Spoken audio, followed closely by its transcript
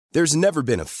There's never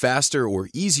been a faster or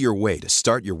easier way to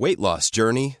start your weight loss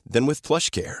journey than with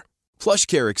PlushCare.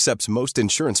 PlushCare accepts most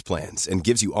insurance plans and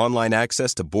gives you online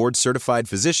access to board-certified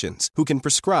physicians who can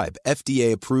prescribe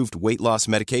FDA-approved weight loss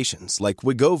medications like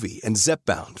Wegovy and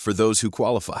Zepbound for those who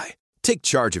qualify. Take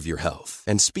charge of your health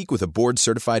and speak with a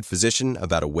board-certified physician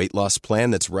about a weight loss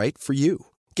plan that's right for you.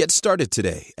 Get started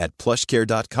today at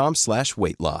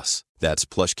plushcare.com/weight-loss. That's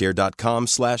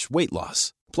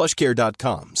plushcare.com/weight-loss.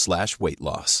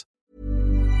 plushcare.com/weight-loss.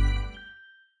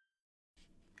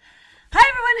 Hi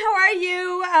everyone, how are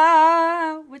you?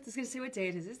 We're just gonna see what day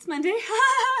it is. It's Monday.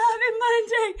 Happy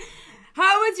Monday.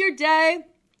 How was your day?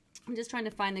 I'm just trying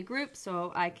to find the group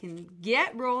so I can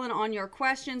get rolling on your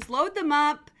questions. Load them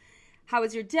up. How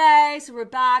was your day? So we're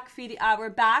back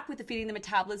with the Feeding the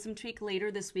Metabolism tweak later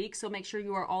this week. So make sure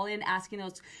you are all in asking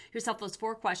yourself those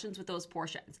 4 questions with those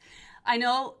portions. I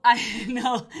know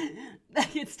that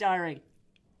gets tiring.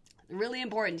 Really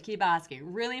important to keep asking.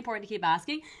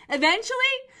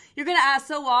 Eventually, you're going to ask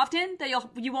so often that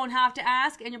you won't have to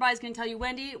ask, and your body's going to tell you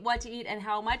when to eat, what to eat, and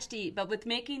how much to eat. But with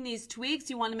making these tweaks,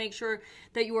 you want to make sure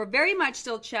that you are very much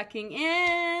still checking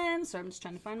in. So I'm just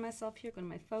trying to find myself here. Go to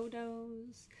my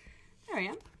photos. There I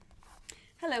am.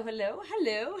 Hello.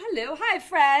 Hi,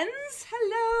 friends.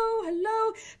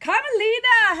 Hello.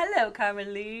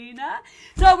 Carmelina.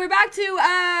 So we're back to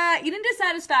eating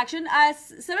dissatisfaction.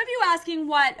 Some of you asking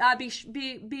what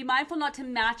be mindful not to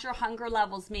match your hunger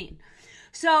levels mean.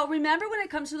 So remember, when it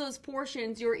comes to those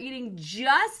portions, you're eating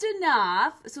just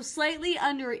enough, so slightly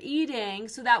under eating,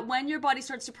 so that when your body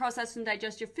starts to process and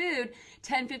digest your food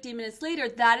 10, 15 minutes later,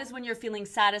 that is when you're feeling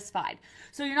satisfied.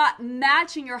 So you're not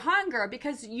matching your hunger,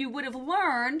 because you would have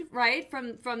learned, right,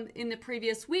 from in the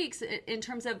previous weeks in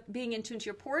terms of being in tune to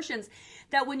your portions,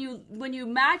 that when you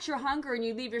match your hunger and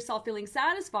you leave yourself feeling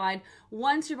satisfied,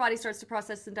 once your body starts to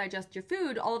process and digest your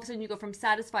food, all of a sudden you go from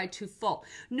satisfied to full.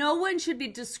 No one should be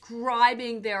describing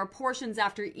their portions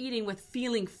after eating with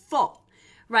feeling full.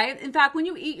 Right? In fact, when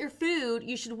you eat your food,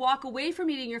 you should walk away from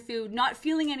eating your food not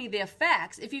feeling any of the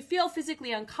effects. If you feel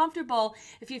physically uncomfortable,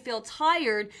 if you feel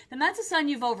tired, then that's a sign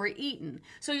you've overeaten.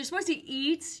 So you're supposed to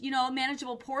eat,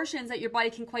 manageable portions that your body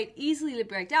can quite easily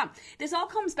break down. This all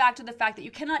comes back to the fact that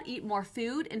you cannot eat more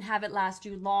food and have it last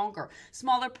you longer.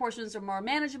 Smaller portions are more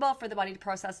manageable for the body to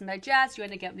process and digest. You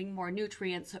end up getting more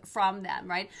nutrients from them,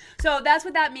 right? So that's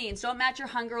what that means. Don't match your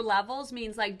hunger levels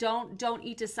means like don't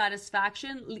eat to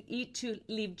satisfaction. Eat to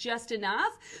leave just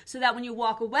enough so that when you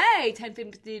walk away 10,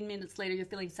 15 minutes later, you're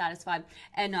feeling satisfied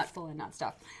and not full and not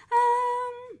stuffed.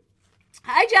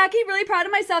 Hi, Jackie. Really proud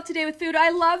of myself today with food. I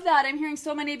love that. I'm hearing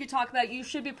so many of you talk about you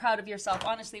should be proud of yourself.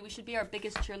 Honestly, we should be our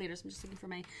biggest cheerleaders. I'm just looking for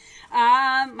my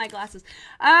glasses.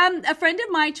 A friend of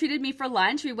mine treated me for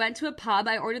lunch. We went to a pub.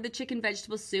 I ordered the chicken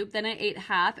vegetable soup. Then I ate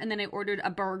half. And then I ordered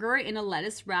a burger in a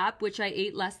lettuce wrap, which I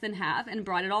ate less than half, and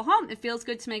brought it all home. It feels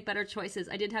good to make better choices.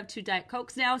 I did have 2 Diet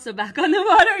Cokes now, so back on the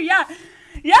water. Yeah,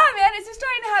 man. It's just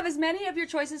trying to have as many of your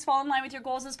choices fall in line with your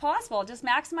goals as possible. Just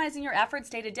maximizing your efforts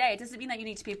day to day. It doesn't mean that you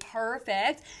need to be perfect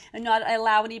and not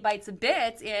allow any bites and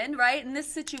bits in, right? In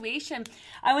this situation,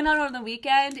 I went out on the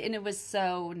weekend and it was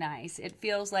so nice. It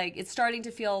feels like it's starting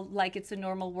to feel like it's a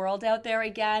normal world out there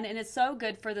again, and it's so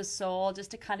good for the soul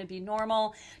just to kind of be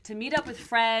normal, to meet up with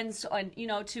friends, and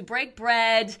to break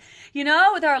bread,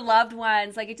 with our loved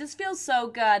ones. Like, it just feels so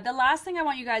good. The last thing I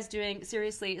want you guys doing,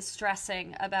 seriously, is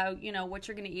stressing about, what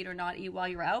you're going to eat or not eat while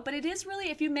you're out. But it is really,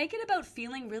 if you make it about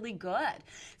feeling really good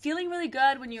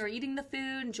when you're eating the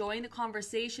food, enjoying the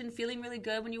conversation, feeling really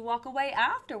good when you walk away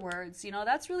afterwards,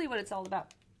 that's really what it's all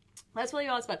about. That's really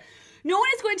all it's about. No one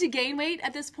is going to gain weight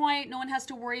at this point. No one has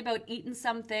to worry about eating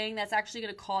something that's actually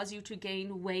going to cause you to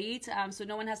gain weight. So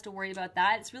no one has to worry about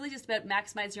that. It's really just about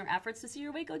maximizing your efforts to see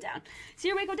your weight go down.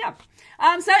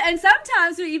 And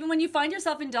sometimes, even when you find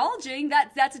yourself indulging,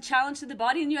 that's a challenge to the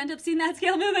body, and you end up seeing that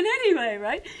scale moving anyway,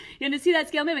 right? You end up seeing that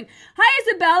scale moving. Hi,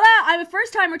 Isabella. I'm a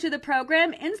first-timer to the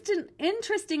program.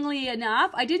 Interestingly enough,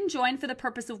 I didn't join for the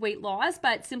purpose of weight loss,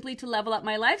 but simply to level up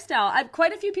my lifestyle.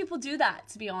 Quite a few people do that,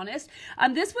 to be honest.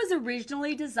 This was originally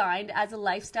designed as a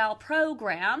lifestyle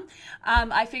program.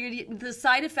 I figured the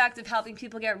side effect of helping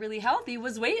people get really healthy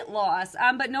was weight loss,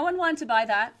 but no one wanted to buy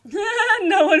that.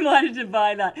 No one wanted to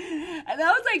buy that. And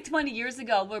that was like 20 years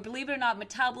ago, where, believe it or not,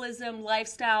 metabolism,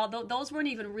 lifestyle, those weren't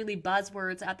even really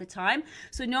buzzwords at the time.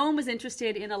 So no one was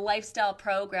interested in a lifestyle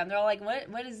program. They're all like,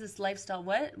 what is this lifestyle?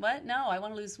 What? No, I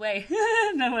want to lose weight.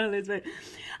 No, I want to lose weight.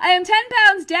 I am 10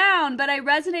 pounds down, but I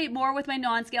resonate more with my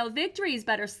non-scale victories.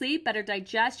 Better sleep, better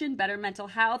digestion, better mental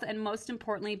health, and most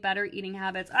importantly, better eating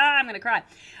habits. I'm going to cry.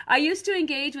 I used to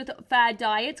engage with fad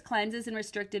diets, cleanses, and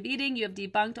restrictive eating. You have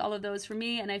debunked all of those for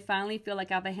me, and I finally feel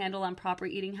like I have a handle on proper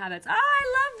eating habits. I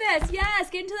love this. Yes,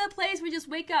 get into that place where you just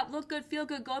wake up, look good, feel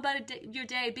good, go about your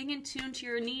day, being in tune to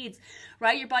your needs,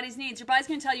 right? Your body's needs. Your body's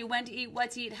going to tell you when to eat,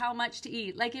 what to eat, how much to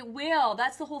eat. Like, it will.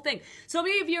 That's the whole thing. So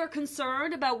many of you are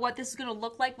concerned about what this is going to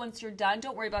look like once you're done.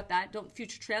 Don't worry about that. Don't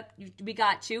future trip. We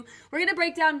got you. We're going to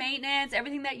break down maintenance,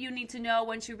 everything that you need to know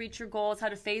once you reach your goals, how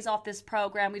to phase off this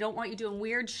program. We don't want you doing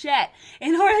weird shit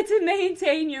in order to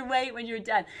maintain your weight when you're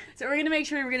done. So we're going to make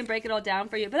sure we're going to break it all down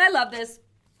for you. But I love this.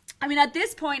 I mean, at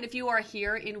this point, if you are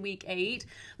here in week 8,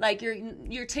 like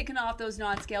you're ticking off those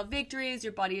non-scale victories,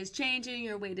 your body is changing,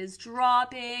 your weight is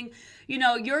dropping, you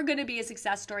know, you're going to be a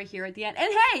success story here at the end.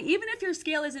 And hey, even if your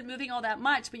scale isn't moving all that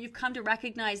much, but you've come to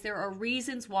recognize there are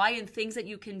reasons why and things that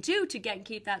you can do to get and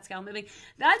keep that scale moving,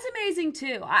 that's amazing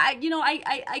too.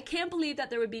 I can't believe that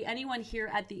there would be anyone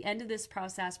here at the end of this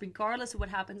process, regardless of what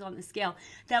happens on the scale,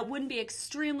 that wouldn't be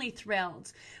extremely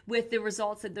thrilled with the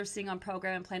results that they're seeing on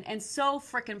Program and Plan, and so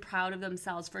freaking proud of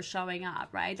themselves for showing up,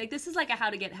 right? Like, this is like a how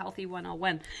to get healthy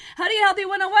 101. How to get healthy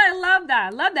 101. I love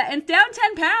that. Love that. And down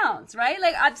 10 pounds, right?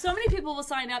 Like, so many people will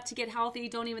sign up to get healthy,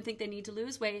 don't even think they need to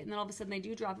lose weight, and then all of a sudden they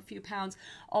do drop a few pounds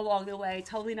along the way.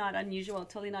 Totally not unusual.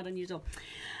 Totally not unusual.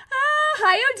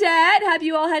 Hi, Odette. Have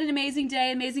you all had an amazing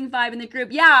day, amazing vibe in the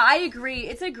group? Yeah, I agree.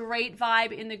 It's a great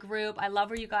vibe in the group. I love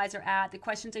where you guys are at. The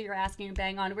questions that you're asking are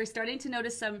bang on. We're starting to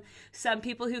notice some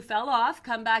people who fell off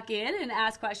come back in and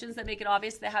ask questions that make it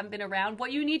obvious they haven't been around.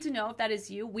 What you need to know, if that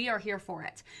is you, we are here for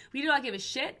it. We do not give a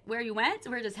shit where you went.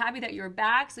 We're just happy that you're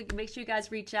back. So make sure you guys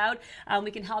reach out.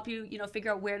 We can help you,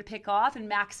 figure out where to pick off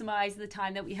and maximize the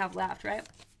time that we have left, right?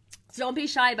 So don't be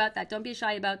shy about that. Don't be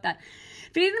shy about that.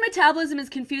 Feeding the metabolism is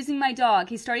confusing my dog.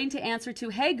 He's starting to answer to,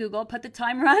 hey, Google, put the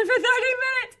timer on for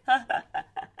 30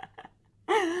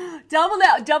 minutes.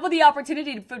 Double the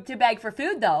opportunity to beg for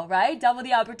food, though, right? Double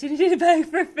the opportunity to beg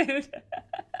for food.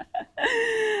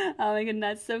 Oh my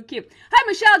goodness, that's so cute. Hi,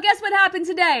 Michelle. Guess what happened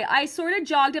today? I sort of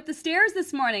jogged up the stairs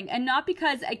this morning, and not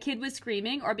because a kid was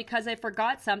screaming or because I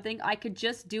forgot something. I could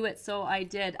just do it, so I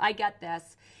did. I get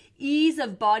this. Ease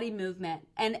of body movement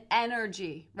and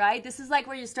energy, right? This is like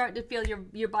where you start to feel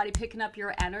your body picking up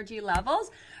your energy levels.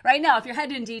 Right now, if you're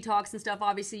heading in detox and stuff,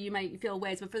 obviously you might feel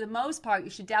ways, but for the most part, you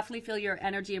should definitely feel your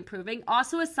energy improving.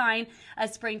 Also a sign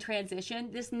of spring transition.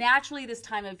 This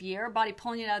time of year, body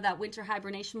pulling you out of that winter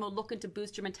hibernation mode, looking to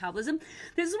boost your metabolism.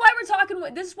 This is why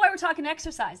we're talking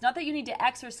exercise. Not that you need to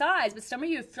exercise, but some of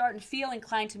you are starting to feel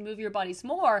inclined to move your bodies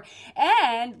more.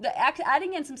 And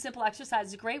adding in some simple exercise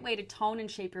is a great way to tone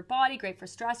and shape your body, great for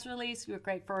stress release,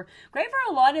 great for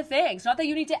a lot of things. Not that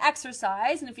you need to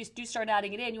exercise, and if you do start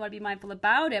adding it in, you want to be mindful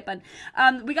about it. But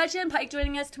we got Jen Pike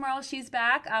joining us tomorrow. She's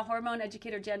back, hormone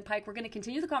educator Jen Pike. We're going to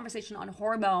continue the conversation on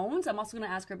hormones. I'm also going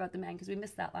to ask her about the men because we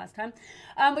missed that last time.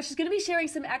 But she's going to be sharing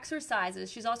some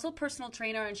exercises. She's also a personal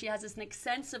trainer, and she has an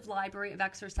extensive library of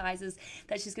exercises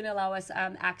that she's going to allow us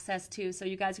access to. So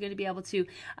you guys are going to be able to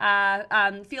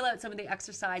feel out some of the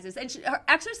exercises. And her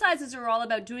exercises are all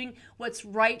about doing what's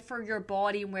right for your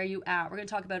body and where you at. We're going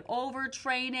to talk about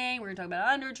overtraining. We're going to talk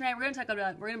about undertraining.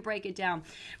 We're going to break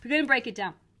it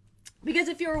down. Because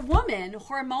if you're a woman,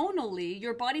 hormonally,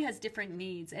 your body has different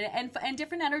needs and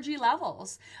different energy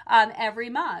levels every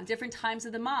month, different times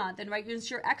of the month. And right,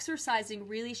 your exercising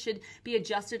really should be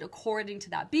adjusted according to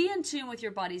that. Be in tune with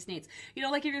your body's needs.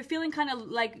 Like if you're feeling kind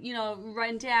of like,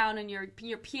 run down and you're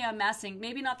PMSing,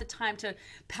 maybe not the time to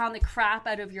pound the crap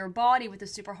out of your body with a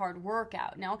super hard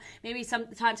workout. No, maybe some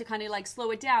time to kind of like slow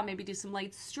it down, maybe do some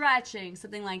light stretching,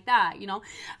 something like that,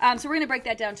 So we're going to break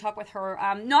that down, talk with her.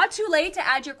 Not too late to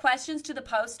add your questions to the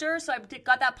poster. So I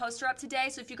got that poster up today.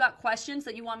 So if you got questions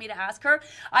that you want me to ask her,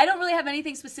 I don't really have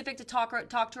anything specific to talk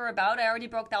to her about. I already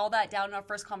broke all that down in our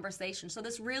first conversation. So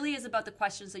this really is about the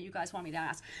questions that you guys want me to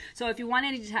ask. So if you want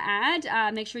anything to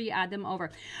add, make sure you add them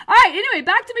over. All right. Anyway,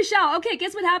 back to Michelle. Okay.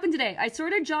 Guess what happened today? I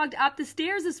sort of jogged up the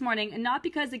stairs this morning, and not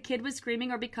because the kid was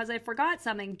screaming or because I forgot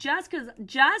something,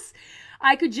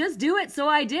 I could just do it, so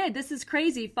I did. This is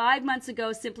crazy. 5 months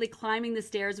ago, simply climbing the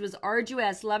stairs was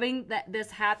arduous. Loving this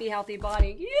happy, healthy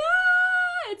body.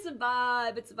 Yeah! It's a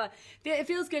vibe. It's a vibe. It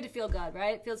feels good to feel good,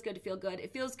 right? It feels good to feel good.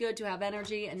 It feels good to have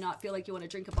energy and not feel like you want to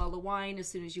drink a bottle of wine as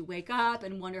soon as you wake up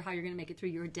and wonder how you're going to make it through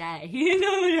your day. You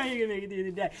know how you're going to make it through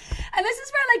the day. And this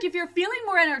is where, like, if you're feeling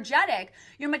more energetic,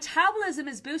 your metabolism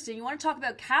is boosting. You want to talk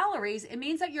about calories. It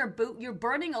means that you're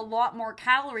burning a lot more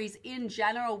calories in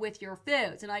general with your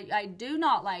foods. And I do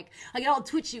not I get all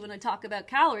twitchy when I talk about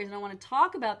calories, and I want to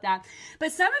talk about that.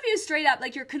 But some of you straight up,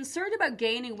 like, you're concerned about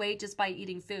gaining weight just by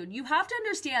eating food. You have to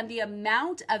understand the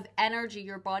amount of energy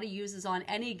your body uses on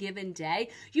any given day.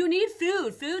 You need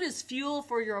food. Food is fuel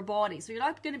for your body. So you're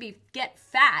not going to get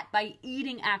fat by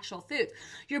eating actual food.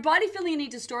 Your body feeling the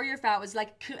need to store your fat was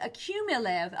like a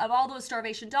cumulative of all those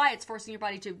starvation diets, forcing your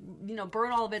body to,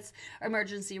 burn all of its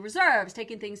emergency reserves,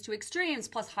 taking things to extremes,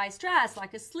 plus high stress,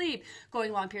 lack of sleep,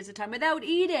 going long periods of time without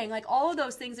eating, like all of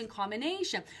those things in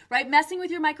combination, right? Messing with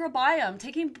your microbiome,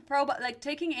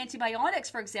 taking antibiotics,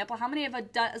 for example. How many of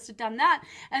us have done that?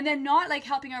 And then not like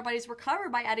helping our bodies recover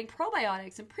by adding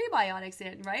probiotics and prebiotics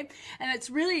in, right? And it's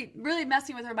really, really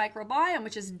messing with our microbiome,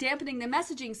 which is dampening the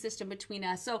messaging system between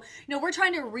us. So, we're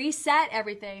trying to reset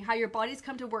everything, how your body's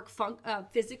come to work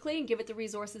physically and give it the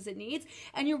resources it needs.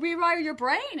 And you rewire your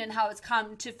brain and how it's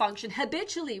come to function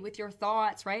habitually with your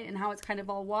thoughts, right? And how it's kind of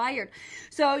all wired.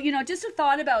 So, just a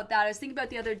thought about that. I was thinking about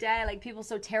the other day, like people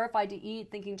so terrified to eat,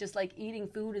 thinking just like eating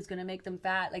food is going to make them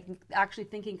fat, like actually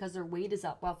thinking because their weight is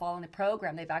up while following the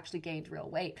program, they've actually gained real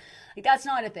weight. Like that's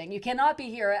not a thing. You cannot be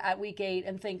here at week 8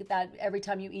 and think that every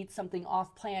time you eat something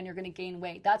off plan, you're going to gain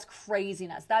weight. That's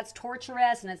craziness. That's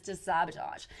torturous, and it's just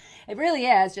sabotage. It really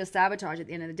is just sabotage at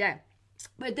the end of the day.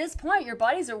 But at this point, your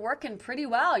bodies are working pretty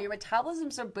well. Your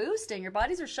metabolisms are boosting. Your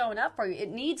bodies are showing up for you. It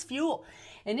needs fuel.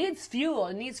 It needs fuel.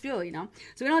 So we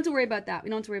don't have to worry about that.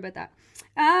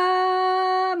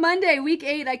 Monday, week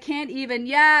 8, I can't even.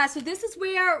 Yeah, so this is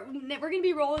where we're going to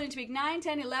be rolling into week 9,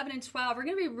 10, 11, and 12. We're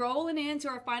going to be rolling into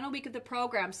our final week of the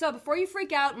program. So before you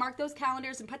freak out, mark those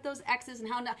calendars and put those X's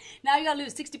and how now you got to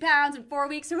lose 60 pounds in 4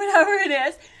 weeks or whatever it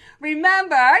is.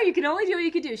 Remember, you can only do what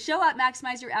you can do. Show up,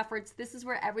 maximize your efforts. This is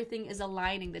where everything is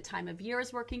aligning. The time of year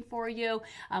is working for you,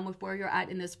 with where you're at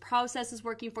in this process is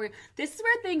working for you. This is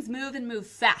where things move and move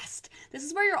fast. This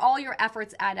is where all your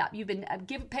efforts add up. You've been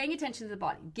paying attention to the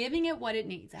body, giving it what it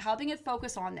needs, helping it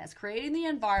focus on this, creating the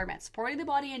environment, supporting the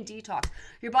body in detox.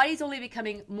 Your body's only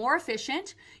becoming more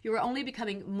efficient. You're only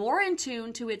becoming more in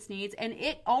tune to its needs, and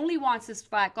it only wants this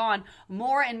fat gone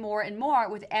more and more and more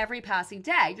with every passing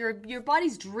day. Your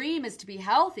body's dream is to be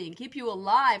healthy and keep you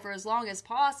alive for as long as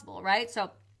possible, right?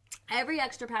 So every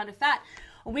extra pound of fat,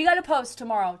 we got a post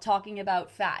tomorrow talking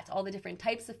about fat, all the different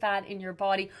types of fat in your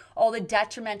body, all the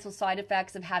detrimental side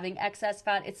effects of having excess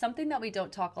fat. It's something that we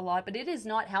don't talk a lot, but it is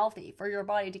not healthy for your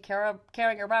body to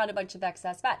carrying around a bunch of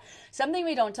excess fat. Something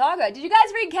we don't talk about. Did you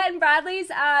guys read Ken Bradley's?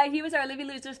 He was our Livy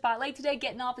Loser Spotlight today,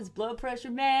 getting off his blood pressure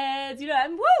meds,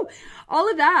 and woo, all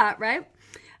of that, right?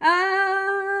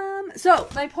 So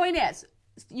my point is,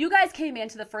 you guys came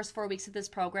into the first 4 weeks of this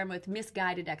program with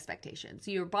misguided expectations.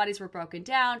 Your bodies were broken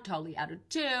down, totally out of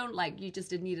tune, like you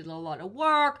just needed a lot of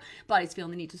work, bodies feeling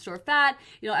the need to store fat.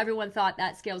 Everyone thought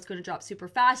that scale was going to drop super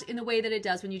fast in the way that it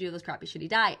does when you do those crappy, shitty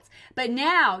diets. But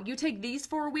now you take these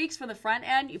 4 weeks from the front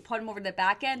end, you put them over to the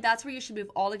back end, that's where you should move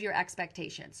all of your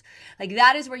expectations. Like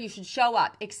that is where you should show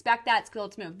up. Expect that scale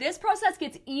to move. This process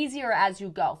gets easier as you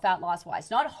go, fat loss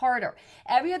wise, not harder.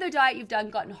 Every other diet you've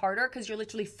done gotten harder because you're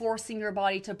literally forcing your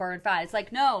body to burn fat. It's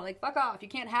like, no, like fuck off. You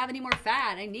can't have any more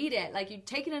fat. I need it. Like you've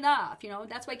taken enough,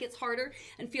 that's why it gets harder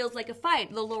and feels like a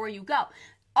fight the lower you go.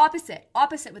 Opposite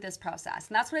with this process.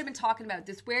 And that's what I've been talking about.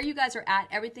 This where you guys are at,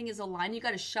 everything is aligned. You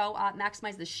got to show up,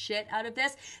 maximize the shit out of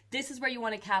this. This is where you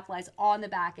want to capitalize on the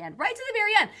back end, right to the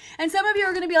very end. And some of you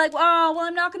are going to be like, oh, well,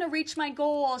 I'm not going to reach my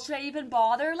goal. Should I even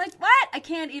bother? Like, what? I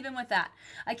can't even with that.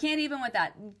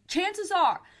 Chances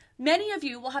are, many of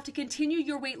you will have to continue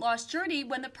your weight loss journey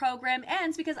when the program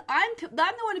ends because I'm the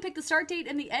one who picked the start date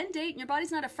and the end date, and your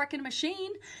body's not a freaking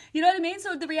machine. You know what I mean?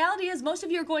 So the reality is most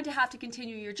of you are going to have to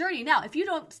continue your journey. Now, if you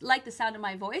don't like the sound of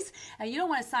my voice and you don't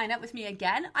want to sign up with me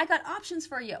again, I got options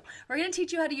for you. We're going to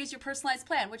teach you how to use your personalized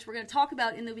plan, which we're going to talk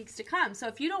about in the weeks to come. So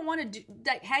if you don't want to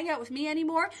hang out with me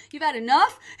anymore, you've had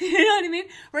enough, you know what I mean?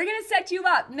 We're going to set you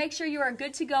up, make sure you are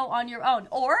good to go on your own.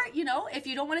 Or, if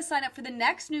you don't want to sign up for the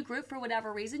next new group for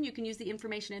whatever reason, you can use the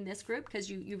information in this group because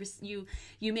you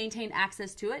maintain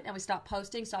access to it, and we stop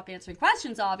posting, stop answering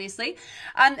questions, obviously,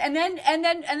 and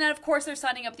then of course they're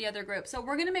signing up the other group. So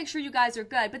we're gonna make sure you guys are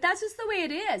good, but that's just the way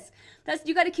it is.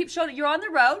 You got to keep showing you're on the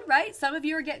road, right? Some of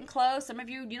you are getting close, some of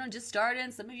you just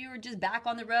started, some of you are just back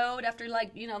on the road after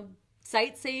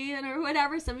sightseeing or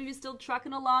whatever. Some of you still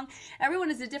trucking along.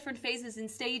 Everyone is at different phases and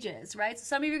stages, right? So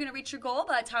some of you are going to reach your goal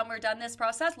by the time we're done this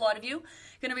process. A lot of you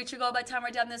are going to reach your goal by the time we're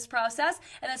done this process.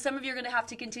 And then some of you are going to have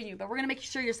to continue. But we're going to make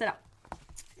sure you're set up.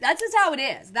 That's just how it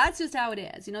is. That's just how it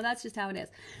is. That's just how it is.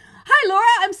 Hi, Laura.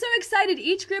 I'm so excited.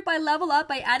 Each group I level up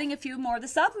by adding a few more of the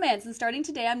supplements. And starting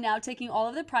today, I'm now taking all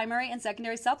of the primary and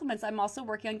secondary supplements. I'm also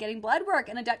working on getting blood work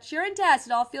and a Dutch urine test.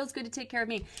 It all feels good to take care of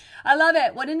me. I love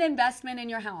it. What an investment in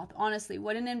your health. Honestly,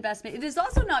 what an investment. It is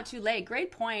also not too late.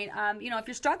 Great point. If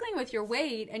you're struggling with your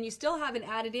weight and you still haven't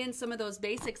added in some of those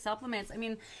basic supplements,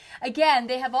 again,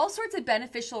 they have all sorts of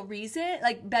benefits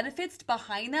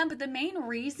behind them. But the main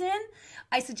reason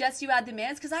I suggest you add them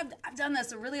in is because I've done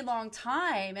this a really long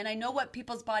time, and I know what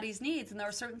people's bodies needs, and there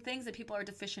are certain things that people are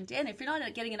deficient in. If you're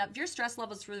not getting enough, if your stress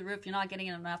level's through the roof, you're not getting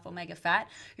enough omega fat,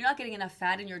 you're not getting enough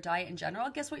fat in your diet in general,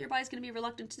 guess what your body's going to be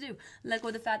reluctant to do? Let go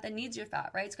of the fat that needs your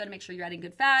fat, right? It's got to make sure you're adding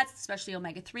good fats, especially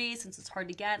omega-3, since it's hard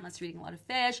to get unless you're eating a lot of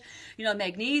fish.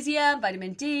 Magnesium,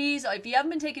 vitamin D. So if you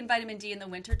haven't been taking vitamin D in the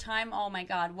wintertime, oh my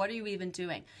God, what are you even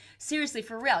doing? Seriously,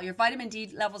 for real, your vitamin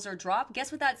D levels are dropped.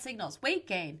 Guess what that signals? Weight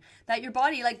gain. That your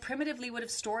body primitively would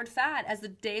have stored fat as the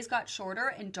days got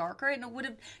shorter and darker, and it would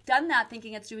have done that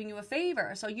thinking it's doing you a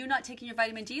favor. So you not taking your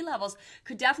vitamin D levels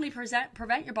could definitely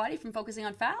prevent your body from focusing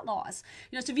on fat loss.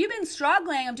 So if you've been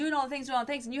struggling, I'm doing all the things,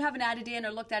 and you haven't added in or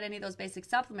looked at any of those basic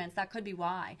supplements, that could be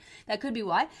why.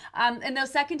 And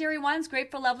those secondary ones,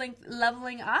 great for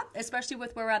leveling up, especially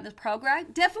with where we're at in this program.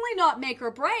 Definitely not make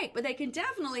or break, but they can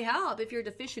definitely help if you're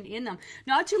deficient in them.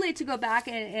 Not too late to go back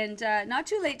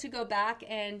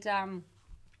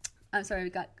I'm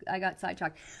sorry, I got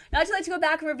sidetracked. Not too late to go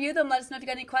back and review them. Let us know if you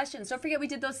got any questions. Don't forget we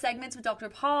did those segments with Dr.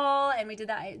 Paul, and we did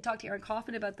that. I talked to Aaron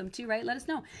Kaufman about them too, right? Let us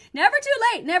know. Never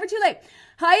too late.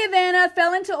 Hi, Ivana.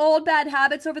 Fell into old bad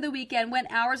habits over the weekend. Went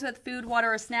hours with food,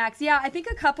 water, or snacks. Yeah, I think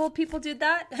a couple people did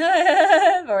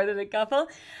that. More than a couple.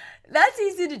 That's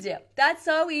easy to do. That's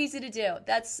so easy to do.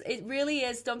 It really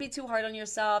is. Don't be too hard on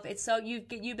yourself. It's so you've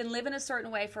been living a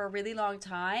certain way for a really long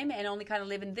time and only kind of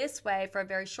living this way for a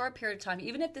very short period of time.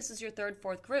 Even if this is your third,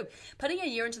 fourth group, putting a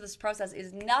year into this process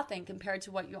is nothing compared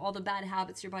to all the bad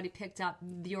habits your body picked up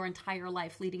your entire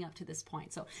life leading up to this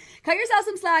point. So cut yourself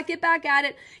some slack, get back at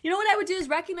it. What I would do is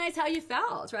recognize how you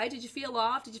felt, right? Did you feel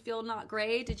off? Did you feel not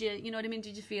great? Did you know what I mean?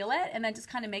 Did you feel it? And then just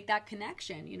kind of make that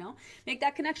connection, make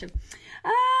that connection.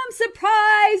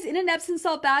 Surprise! In an Epsom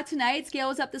salt bath tonight. Scale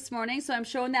was up this morning, so I'm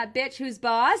showing that bitch who's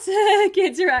boss.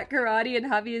 Kids are at karate and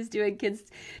hubby is doing kids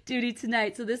duty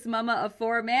tonight. So this mama of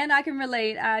 4, man, I can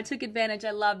relate. I took advantage.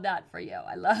 I love that for you.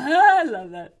 I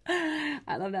love that.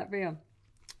 I love that for you.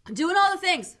 Doing all the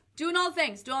things.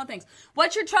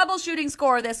 What's your troubleshooting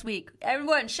score this week?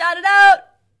 Everyone, shout it out.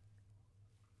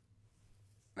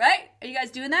 Right? Are you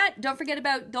guys doing that? Don't forget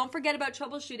about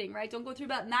troubleshooting, right? Don't go through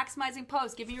about maximizing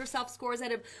posts, giving yourself scores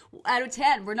out of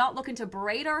 10. We're not looking to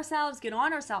berate ourselves, get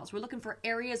on ourselves. We're looking for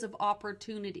areas of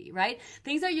opportunity, right?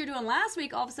 Things that you're doing last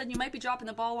week, all of a sudden you might be dropping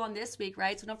the ball on this week,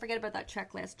 right? So don't forget about that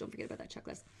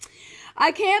checklist.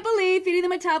 I can't believe feeding the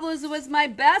metabolism was my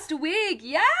best week.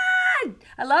 Yeah!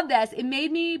 I love this. It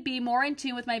made me be more in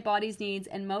tune with my body's needs,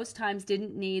 and most times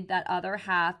didn't need that other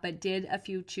half, but did a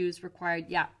few chews required.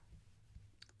 Yeah.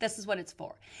 This is what it's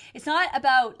for. It's not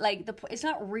about it's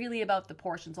not really about the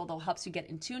portions, although it helps you get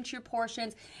in tune to your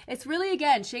portions. It's really,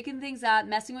 again, shaking things up,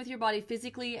 messing with your body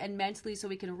physically and mentally so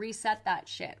we can reset that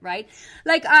shit, right?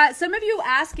 Some of you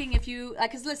asking if you,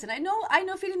 because listen, I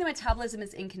know feeding the metabolism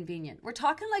is inconvenient. We're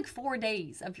talking 4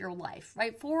 days of your life,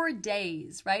 right? 4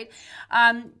 days, right?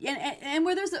 And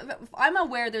I'm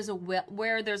aware there's a will,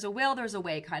 where there's a will, there's a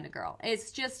way kind of girl.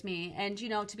 It's just me. And,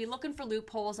 to be looking for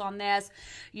loopholes on this,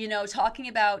 talking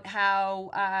about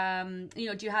how,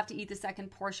 do you have to eat the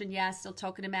second portion? Yes, still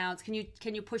token amounts. Can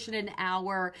you push it an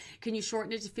hour? Can you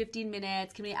shorten it to 15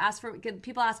 minutes? Can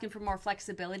people asking for more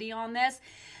flexibility on this?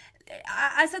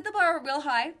 I set the bar real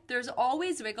high. There's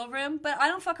always wiggle room, but I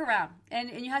don't fuck around. And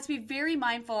you have to be very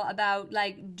mindful about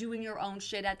doing your own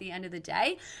shit at the end of the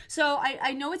day. So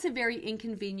I know it's a very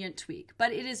inconvenient tweak,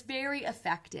 but it is very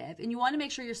effective. And you want to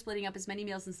make sure you're splitting up as many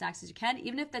meals and snacks as you can.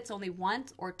 Even if that's only 1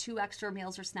 or 2 extra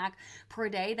meals or snack per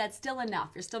day, that's still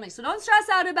enough. You're still making. So don't stress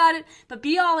out about it, but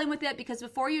be all in with it, because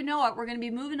before you know it, we're going to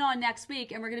be moving on next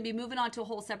week, and we're going to be moving on to a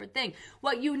whole separate thing.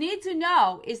 What you need to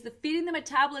know is the feeding the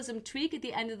metabolism tweak at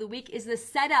the end of the week is the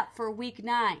setup for week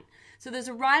 9. So there's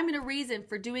a rhyme and a reason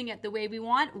for doing it the way we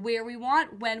want, where we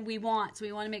want, when we want. So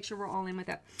we want to make sure we're all in with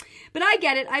it. But I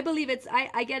get it. I believe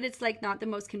I get it's like not the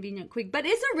most convenient quick, but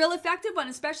it's a real effective one,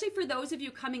 especially for those of you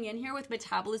coming in here with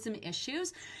metabolism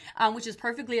issues, which is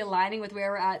perfectly aligning with where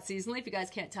we're at seasonally. If you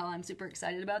guys can't tell, I'm super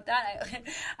excited about that.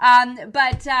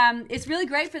 But it's really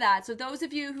great for that. So those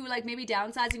of you who like maybe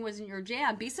downsizing wasn't your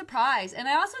jam, be surprised. And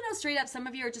I also know straight up some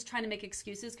of you are just trying to make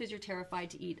excuses because you're terrified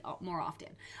to eat more often.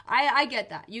 I get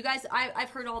that. You guys, I've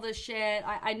heard all this shit.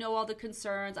 I know all the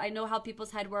concerns. I know how people's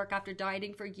head work after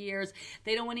dieting for years.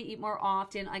 They don't want to eat more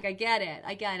often. Like, I get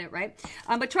it, right?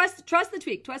 But trust the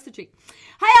tweak.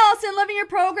 Hi, Allison. Loving your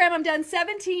program. I'm down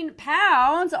 17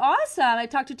 pounds. Awesome. I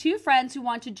talked to 2 friends who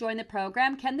want to join the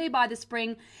program. Can they buy the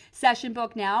spring session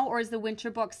book now, or is the winter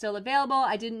book still available?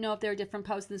 I didn't know if there were different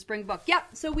posts in the spring book. Yep.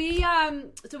 So we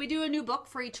do a new book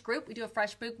for each group. We do a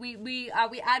fresh book. We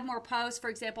add more posts. For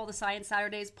example, the Science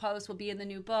Saturdays post will be in the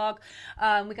new book.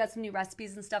 We got some new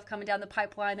recipes and stuff coming down the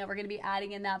pipeline that we're going to be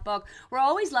adding in that book. We're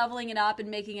always leveling it up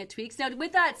and making it tweaks. Now,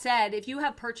 with that said, if you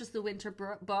have purchased the winter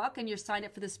book and you're signed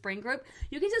up for the spring group,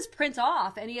 you can just print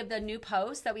off any of the new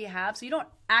posts that we have, so you don't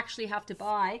actually have to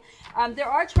buy. There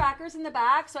are trackers in the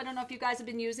back, so I don't know if you guys have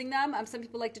been using them. Some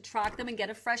people like to track them and get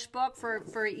a fresh book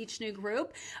for each new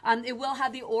group. It will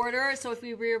have the order, so if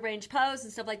we rearrange posts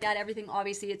and stuff like that, everything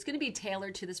obviously it's going to be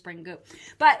tailored to the spring group.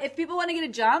 But if people want to get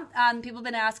a jump, people have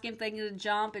been asking if they can get a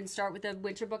jump and start with the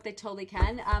winter book, they totally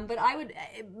can. But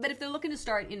if they're looking to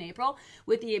start in April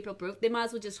with the April group, they might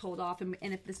as well just hold off, and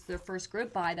if this is their first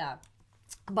group, buy the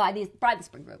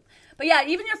spring group. But yeah,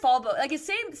 even your fall book, like it's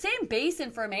same base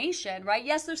information, right?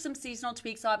 Yes, there's some seasonal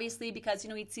tweaks, obviously, because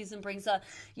each season brings a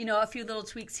few little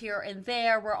tweaks here and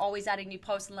there. We're always adding new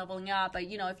posts and leveling up. But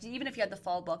even if you had the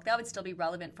fall book, that would still be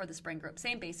relevant for the spring group.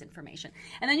 Same base information,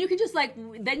 and then you can just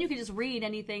read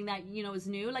anything that is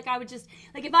new. Like I would just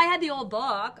if I had the old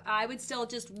book, I would still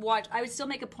just watch. I would still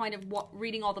make a point of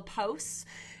reading all the posts,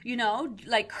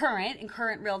 like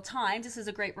current real time, just as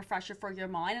a great refresher for your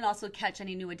mind, and also catch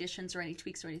any new additions or any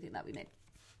tweaks or anything that we made.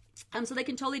 So they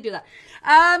can totally do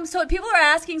that. So people are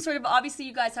asking sort of, obviously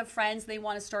you guys have friends, they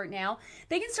want to start now.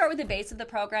 They can start with the base of the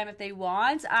program if they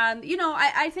want.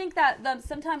 I think that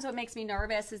sometimes what makes me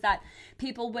nervous is that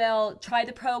people will try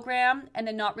the program and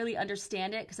then not really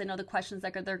understand it, because I know the questions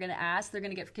that they're going to ask, they're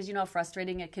going to get, because you know how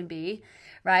frustrating it can be,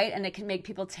 right? And it can make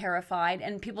people terrified,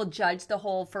 and people judge the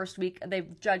whole first week. They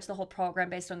judge the whole program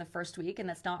based on the first week, and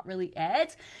that's not really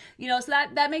it. So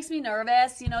that makes me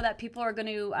nervous, that people are going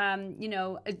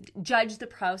to, judge the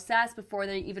process before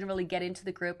they even really get into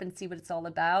the group and see what it's all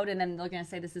about, and then they're going to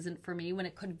say this isn't for me, when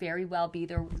it could very well be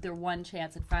their one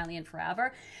chance at finally and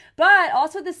forever. But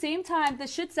also at the same time, the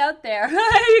shit's out there.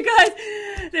 You guys,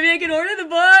 they can order the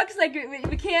books. Like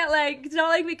we can't, it's not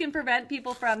like we can prevent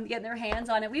people from getting their hands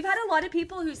on it. We've had a lot of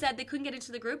people who said they couldn't get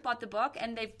into the group, bought the book,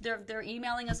 and they're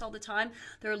emailing us all the time.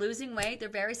 They're losing weight. They're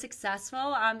very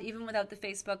successful, even without the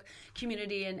Facebook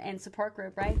community and support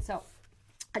group, right? So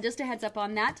just a heads up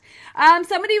on that.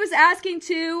 Somebody was asking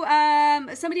too,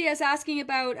 somebody is asking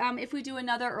about if we do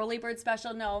another early bird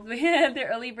special. No, the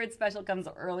early bird special comes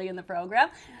early in the program.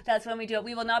 That's when we do it.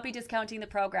 We will not be discounting the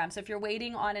program. So if you're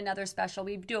waiting on another special,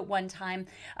 we do it one time.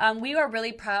 We are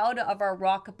really proud of our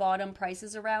rock bottom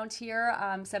prices around here.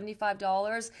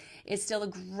 $75 is still a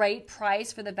great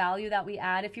price for the value that we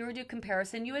add. If you were to do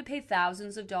comparison, you would pay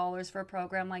thousands of dollars for a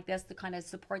program like this, the kind of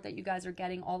support that you guys are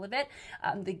getting, all of it,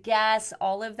 the guests,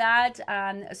 all of that.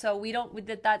 So we don't,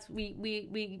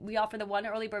 we offer the one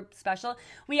early bird special.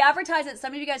 We advertise it.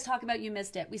 Some of you guys talk about you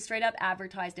missed it. We straight up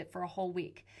advertised it for a whole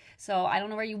week. So I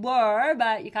don't know where you were,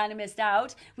 but you kind of missed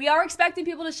out. We are expecting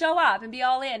people to show up and be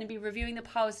all in and be reviewing the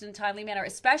post in a timely manner,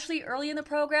 especially early in the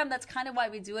program. That's kind of why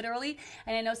we do it early.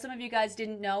 And I know some of you guys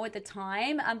didn't know at the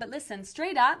time, but listen,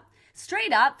 straight up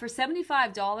for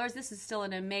 $75, this is still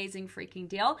an amazing freaking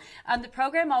deal. The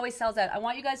program always sells out. I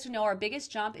want you guys to know our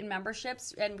biggest jump in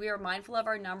memberships, and we are mindful of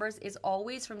our numbers, is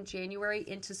always from January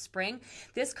into spring.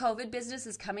 This COVID business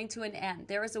is coming to an end.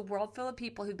 There is a world full of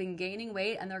people who've been gaining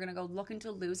weight, and they're going to go looking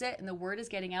to lose it, and the word is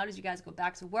getting out as you guys go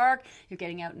back to work. You're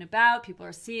getting out and about. People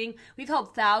are seeing. We've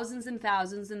helped thousands and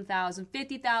thousands and thousands,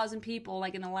 50,000 people,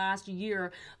 in the last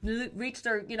year, reach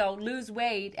their, lose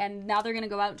weight, and now they're going to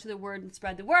go out into the word and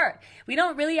spread the word. We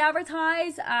don't really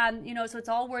advertise, so it's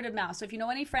all word of mouth. So if you know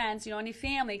any friends, you know any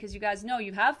family, because you guys know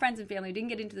you have friends and family who didn't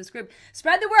get into this group,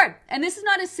 spread the word. And this is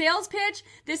not a sales pitch.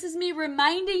 This is me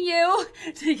reminding you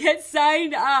to get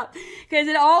signed up, because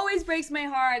it always breaks my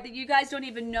heart that you guys don't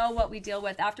even know what we deal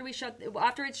with after it's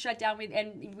shut down.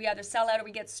 We either sell out or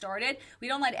we get started. We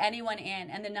don't let anyone in,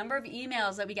 and the number of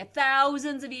emails that we get,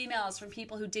 thousands of emails from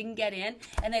people who didn't get in,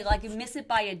 and they miss it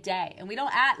by a day. And we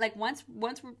don't act once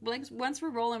we're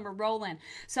rolling, we're rolling.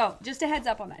 So just a heads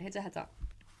up on that. It's a heads up.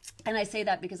 And I say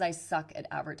that because I suck at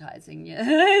advertising. Yeah,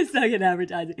 I suck at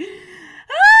advertising.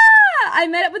 I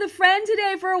met up with a friend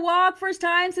today for a walk. First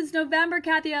time since November,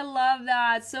 Kathy. I love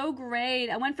that. So great.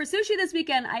 I went for sushi this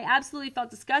weekend. I absolutely felt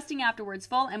disgusting afterwards,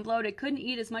 full and bloated. Couldn't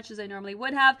eat as much as I normally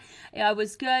would have. It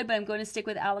was good, but I'm going to stick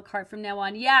with a la carte from now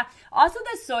on. Yeah. Also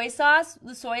the soy sauce,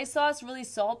 really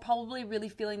salt, probably really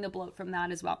feeling the bloat from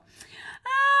that as well.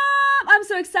 I'm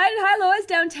so excited. Hi, Lois.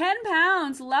 Down 10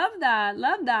 pounds. Love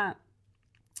that.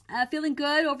 Feeling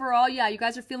good overall. Yeah, you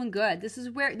guys are feeling good. This is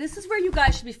where you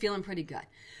guys should be feeling pretty good.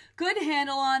 Good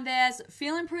handle on this,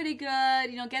 feeling pretty good,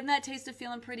 getting that taste of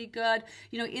feeling pretty good,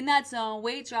 in that zone,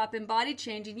 weight dropping, body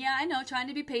changing. Yeah, I know, trying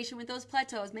to be patient with those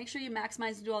plateaus. Make sure you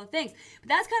maximize and do all the things. But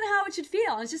that's kind of how it should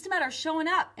feel. And it's just a matter of showing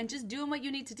up and just doing what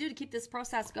you need to do to keep this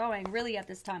process going, really at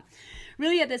this time.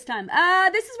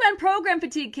 This is when program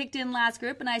fatigue kicked in last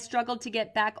group and I struggled to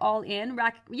get back all in.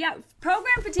 Yeah,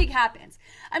 program fatigue happens.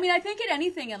 I mean, I think in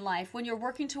anything in life, when you're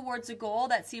working towards a goal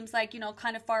that seems like,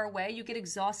 kind of far away, you get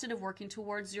exhausted of working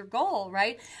towards your goal,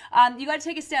 right? You got to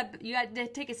take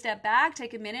a step back,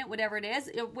 take a minute, whatever it is.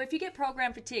 If you get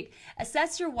program fatigue,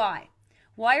 assess your why.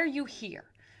 Why are you here?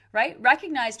 Right?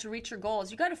 Recognize to reach your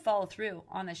goals, you got to follow through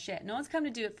on this shit. No one's come to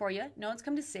do it for you. No one's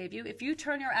come to save you. If you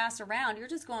turn your ass around, you're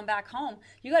just going back home.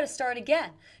 You got to start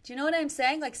again. Do you know what I'm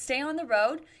saying? Stay on the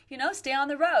road, stay on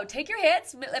the road. Take your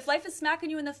hits. If life is smacking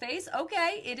you in the face,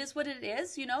 okay, it is what it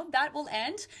is. That will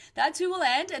end. That too will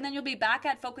end. And then you'll be back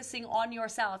at focusing on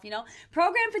yourself.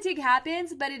 Program fatigue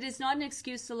happens, but it is not an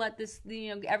excuse to let this,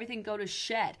 everything go to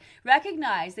shit.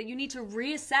 Recognize that you need to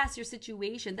reassess your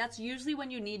situation. That's usually when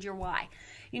you need your why.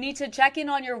 You need to check in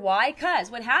on your why, because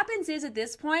what happens is at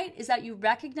this point is that you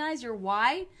recognize your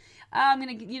why. I'm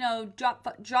going to,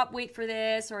 drop weight for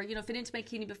this, or, fit into my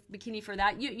bikini for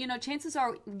that. Chances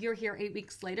are you're here 8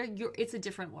 weeks later. It's a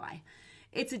different why.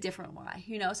 So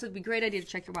it'd be a great idea to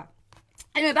check your why.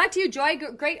 Anyway, back to you, Joy.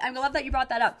 Great. I love that you brought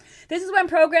that up. This is when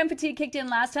program fatigue kicked in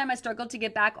last time. I struggled to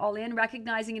get back all in,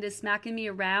 recognizing it is smacking me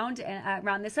around and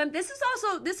around this time. This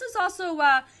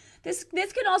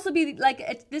can also be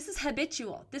this is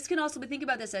habitual. This can also be, think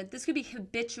about this. This could be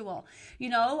habitual.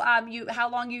 How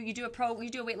long you do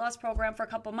a weight loss program for a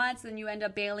couple months, then you end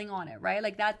up bailing on it, right?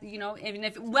 Like that,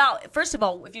 even first of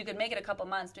all, if you could make it a couple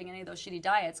months doing any of those shitty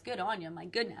diets, good on you. My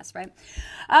goodness, right?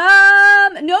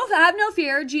 Have no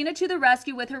fear. Gina to the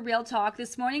rescue with her real talk.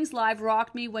 This morning's live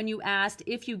rocked me when you asked,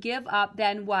 if you give up,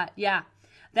 then what? Yeah.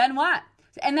 Then what?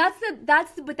 And that's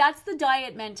the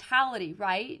diet mentality,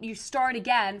 right? You start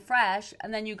again fresh,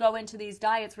 and then you go into these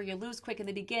diets where you lose quick in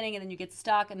the beginning, and then you get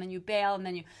stuck, and then you bail, and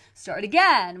then you start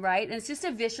again, right? And it's just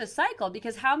a vicious cycle,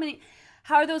 because how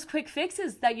are those quick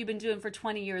fixes that you've been doing for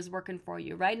 20 years working for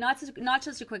you, right? Not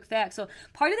just a quick fix. So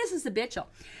part of this is habitual.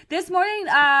 This morning,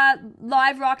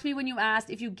 live rocked me when you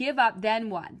asked, if you give up, then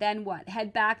what? Then what?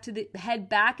 Head back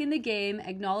in the game,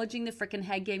 acknowledging the freaking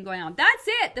head game going on. That's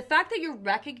it. The fact that you're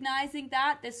recognizing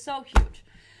that is so huge.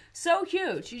 So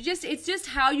huge. It's just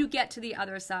how you get to the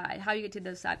other side.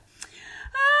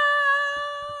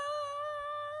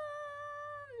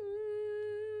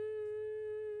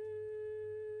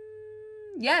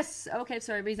 Yes. Okay.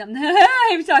 Sorry. Reason.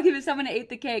 I'm talking to someone who ate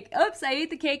the cake. Oops. I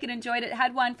ate the cake and enjoyed it.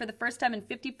 Had one for the first time in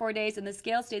 54 days, and the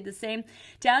scale stayed the same,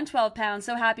 down 12 pounds.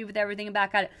 So happy with everything and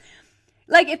back at it.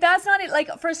 If that's not it,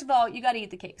 first of all, you got to eat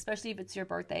the cake, especially if it's your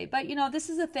birthday. But, this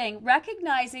is the thing.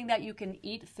 Recognizing that you can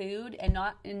eat food and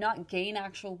not gain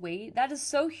actual weight, that is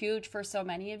so huge for so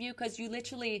many of you, because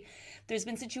there's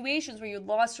been situations where you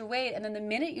lost your weight, and then the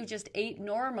minute you just ate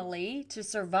normally to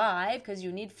survive, because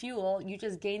you need fuel, you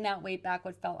just gain that weight back,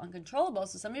 what felt uncontrollable.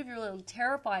 So some of you are a little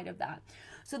terrified of that.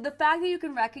 So the fact that you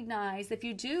can recognize if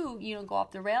you do, go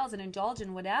off the rails and indulge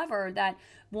in whatever, that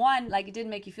one, it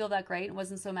didn't make you feel that great, it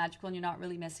wasn't so magical, and you're not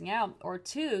really missing out. Or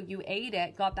two, you ate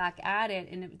it, got back at it,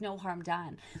 and it was no harm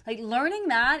done. Learning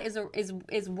that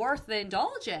is worth the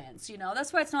indulgence.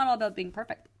 That's why it's not all about being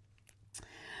perfect.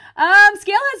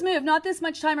 Scale has moved, not this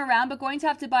much time around, but going to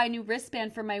have to buy a new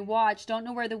wristband for my watch. Don't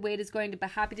know where the weight is going to,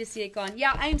 but happy to see it gone.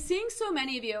 Yeah, I am seeing so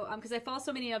many of you, because I follow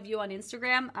so many of you on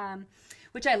Instagram,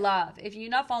 which I love. If you're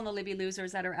not following the Libby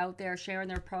Losers that are out there sharing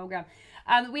their program,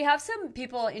 we have some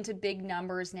people into big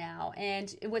numbers now.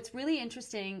 And what's really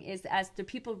interesting is as the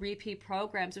people repeat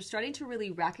programs, they're starting to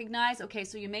really recognize, okay,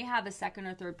 so you may have a second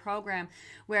or third program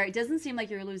where it doesn't seem like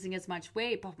you're losing as much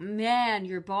weight, but man,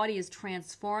 your body is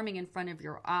transforming in front of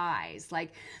your eyes.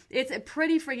 Like, it's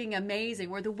pretty freaking amazing,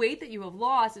 where the weight that you have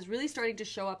lost is really starting to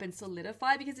show up and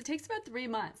solidify, because it takes about 3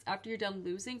 months after you're done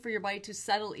losing for your body to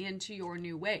settle into your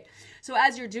new weight. So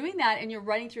as you're doing that and you're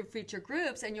running through future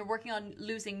groups and you're working on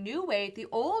losing new weight, the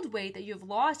old weight that you've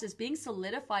lost is being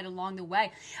solidified along the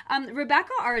way.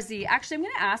 Rebecca RZ, actually, I'm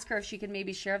going to ask her if she can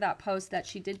maybe share that post that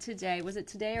she did today. Was it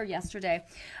today or yesterday?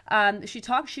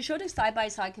 She showed a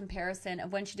side-by-side comparison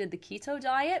of when she did the keto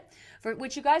diet, for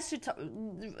which you guys should.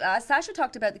 Sasha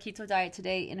talked about the keto diet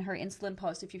today in her insulin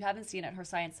post. If you haven't seen it, her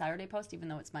Science Saturday post, even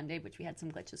though it's Monday, which we had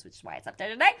some glitches, which is why it's up there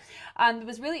today. It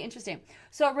was really interesting.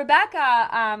 So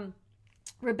Rebecca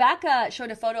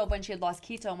showed a photo of when she had lost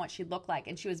keto and what she looked like,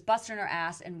 and she was busting her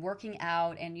ass and working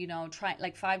out and, trying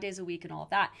like 5 days a week and all of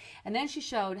that. And then she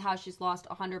showed how she's lost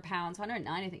 100 pounds,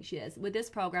 109 I think she is, with this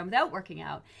program without working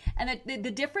out. And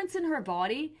the difference in her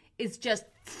body is just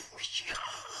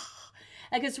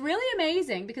like, it's really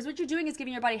amazing, because what you're doing is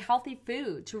giving your body healthy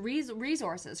food, to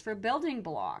resources for building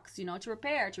blocks, to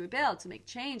repair, to rebuild, to make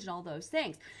change, and all those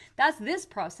things. That's this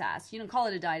process. You can call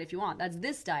it a diet if you want. That's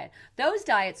this diet. Those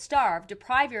diets starve,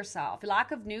 deprive yourself,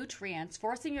 lack of nutrients,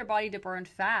 forcing your body to burn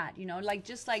fat,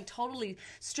 just totally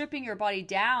stripping your body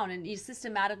down and you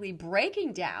systematically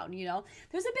breaking down,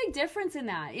 There's a big difference in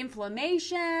that.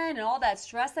 Inflammation and all that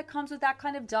stress that comes with that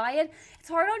kind of diet, it's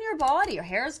hard on your body. Your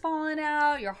hair's falling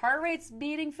out, your heart rate's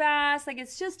beating fast. Like,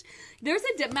 it's just, there's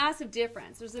a massive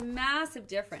difference. There's a massive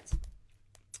difference.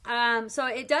 So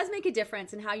it does make a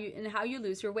difference in how you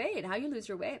lose your weight, there's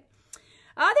Rebecca.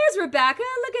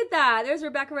 Look at that. There's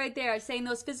Rebecca right there saying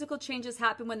those physical changes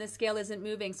happen when the scale isn't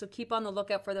moving. So keep on the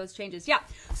lookout for those changes. Yeah.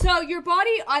 So your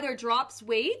body either drops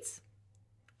weight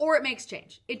or it makes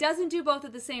change. It doesn't do both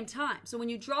at the same time. So when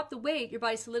you drop the weight, your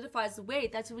body solidifies the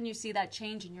weight. That's when you see that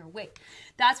change in your weight.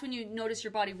 That's when you notice your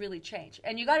body really change.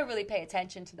 And you got to really pay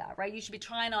attention to that, right? You should be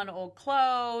trying on old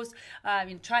clothes,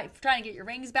 trying to get your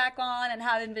rings back on and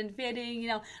haven't been fitting,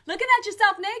 looking at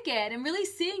yourself naked and really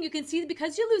seeing, you can see,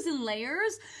 because you lose in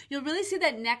layers, you'll really see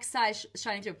that neck size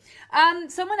shining through.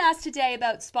 Someone asked today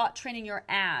about spot training your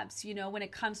abs, when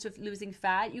it comes to losing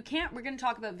fat. We're going to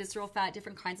talk about visceral fat,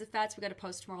 different kinds of fats. We got to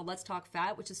post tomorrow, Let's Talk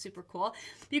Fat, which is super cool.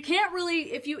 You can't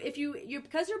really, if you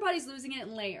because your body's losing it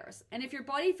in layers, and if your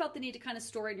body felt the need to kind of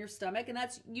store it in your stomach, and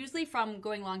that's usually from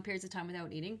going long periods of time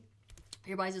without eating,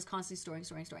 your body's just constantly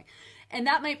storing. And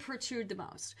that might protrude the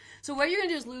most. So what you're going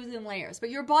to do is lose it in layers.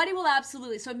 But your body will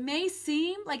absolutely, so it may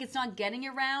seem like it's not getting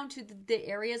around to the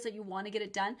areas that you want to get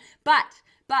it done, but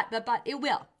it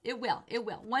will.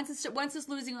 Once it's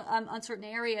losing on certain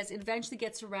areas, it eventually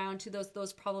gets around to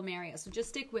those problem areas. So just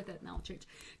stick with it and that'll change.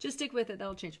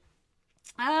 That'll change.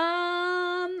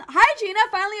 Hi Gina,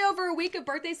 finally over a week of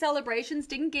birthday celebrations.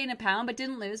 Didn't gain a pound, but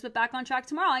didn't lose, but back on track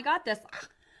tomorrow. I got this.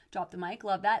 Drop the mic.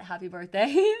 Love that. Happy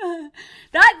birthday.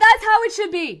 That's how it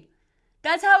should be.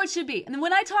 That's how it should be. And then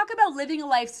when I talk about living a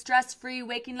life stress-free,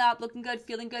 waking up, looking good,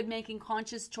 feeling good, making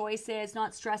conscious choices,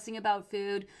 not stressing about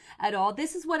food at all,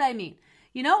 this is what I mean.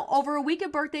 Over a week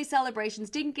of birthday celebrations,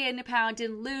 didn't gain a pound,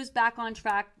 didn't lose, back on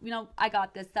track. I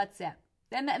got this. That's it.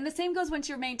 And the same goes once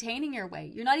you're maintaining your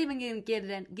weight. You're not even going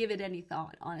to give it any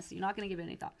thought, honestly. You're not going to give it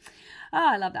any thought. Oh,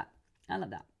 I love that.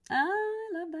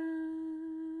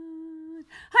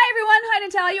 Hi everyone, hi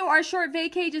Natalia. Our short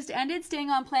vacay just ended. Staying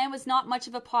on plan was not much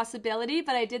of a possibility,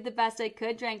 but I did the best I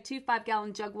could. Drank 2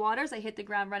 5-gallon jug waters. I hit the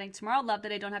ground running tomorrow. Love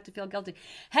that I don't have to feel guilty.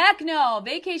 Heck no!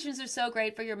 Vacations are so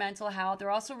great for your mental health. They're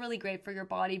also really great for your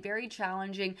body. Very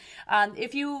challenging.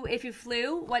 If you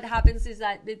flew, what happens is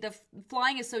that the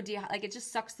flying is so it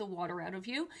just sucks the water out of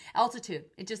you. Altitude.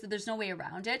 There's no way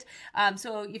around it.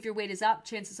 So if your weight is up,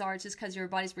 chances are it's just because your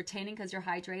body's retaining because you're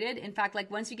hydrated. In fact,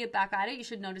 once you get back at it, you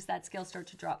should notice that scale start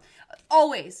to drop.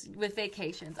 Always with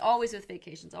vacations. Always.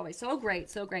 So great.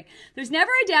 There's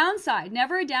never a downside.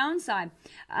 Never a downside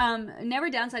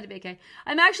to vacay.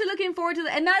 I'm actually looking forward to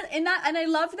that. And I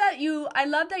love that you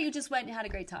just went and had a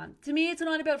great time. To me, it's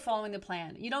not about following the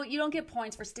plan. You don't get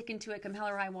points for sticking to it, come hell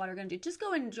or high water, gonna do. Just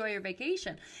go and enjoy your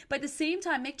vacation. But at the same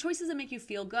time, make choices that make you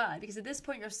feel good, because at this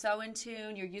point you're so in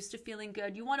tune, you're used to feeling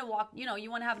good. You want to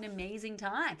you want to have an amazing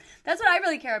time. That's what I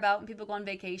really care about when people go on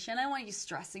vacation. I don't want you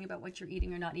stressing about what you're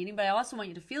eating or not eating, but I also want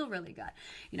you to feel really good,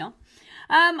 you know.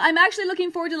 I'm actually looking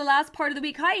forward to the last part of the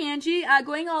week. Hi, Angie.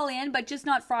 Going all in, but just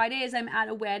not Friday, as I'm at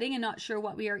a wedding and not sure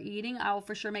what we are eating. I will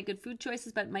for sure make good food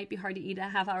choices, but it might be hard to eat a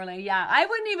half hour later. Yeah, I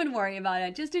wouldn't even worry about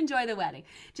it. Just enjoy the wedding.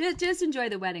 Just enjoy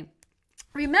the wedding.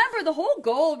 Remember, the whole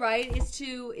goal, right, is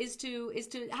to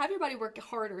have your body work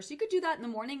harder. So you could do that in the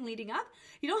morning leading up.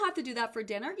 You don't have to do that for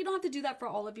dinner. You don't have to do that for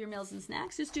all of your meals and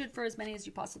snacks. Just do it for as many as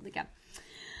you possibly can.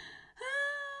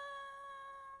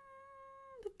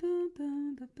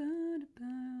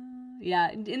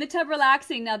 Yeah, in the tub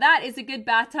relaxing. Now that is a good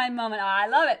bath time moment. Oh, I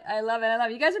love it. I love it. I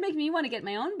love it. You guys are making me want to get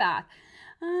my own bath.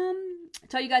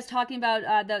 Tell you guys talking about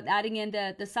adding in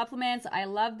the supplements. I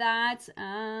love that.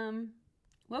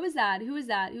 What was that? Who was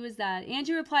that?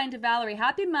 Angie replying to Valerie.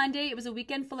 Happy Monday. It was a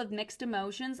weekend full of mixed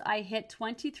emotions. I hit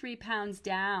 23 pounds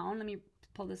down. Let me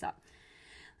pull this up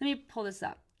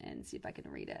and see if I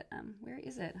can read it. Where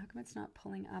is it? How come it's not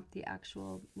pulling up the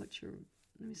actual, I'm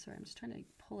just trying to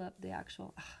pull up the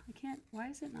actual, I can't, why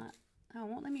is it not? Oh, it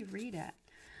won't let me read it.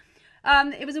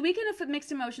 It was a weekend of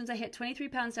mixed emotions. I hit 23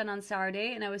 pounds down on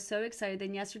Saturday, and I was so excited.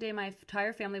 Then yesterday, my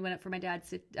entire family went up for my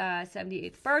dad's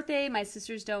 78th birthday. My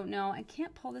sisters don't know. I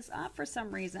can't pull this up for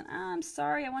some reason. I'm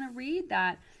sorry. I want to read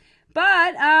that.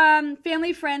 But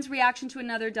family, friends, reaction to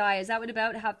another diet. Is that what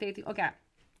about? Have faith.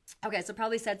 Okay, so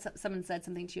probably someone said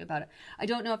something to you about it. I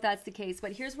don't know if that's the case,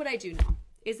 but here's what I do know.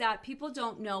 Is that people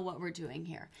don't know what we're doing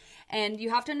here. And you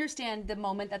have to understand the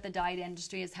moment that the diet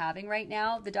industry is having right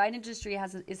now. The diet industry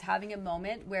is having a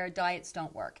moment where diets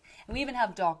don't work. And we even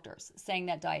have doctors saying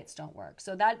that diets don't work.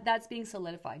 So that's being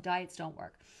solidified. Diets don't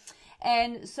work.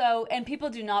 And people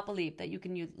do not believe that you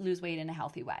can lose weight in a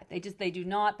healthy way. They do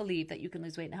not believe that you can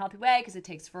lose weight in a healthy way because it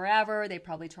takes forever. They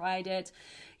probably tried it,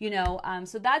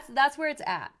 so that's where it's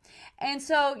at. And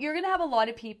so you're going to have a lot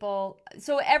of people.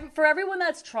 So for everyone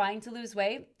that's trying to lose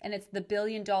weight, and it's the $1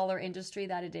 billion industry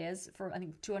that it is for, I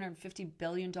think, $250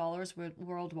 billion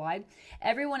worldwide.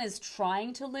 Everyone is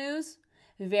trying to lose.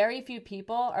 Very few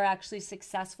people are actually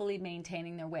successfully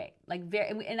maintaining their weight.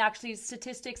 And actually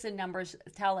statistics and numbers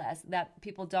tell us that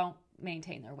people don't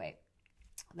maintain their weight.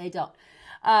 They don't.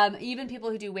 Even people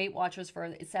who do Weight Watchers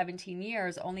for 17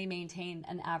 years only maintain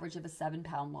an average of a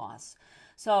 7-pound loss.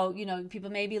 So, people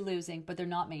may be losing, but they're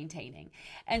not maintaining.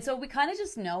 And so we kind of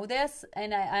just know this.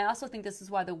 And I also think this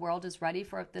is why the world is ready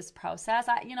for this process.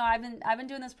 I've been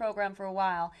doing this program for a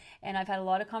while, and I've had a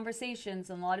lot of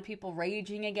conversations and a lot of people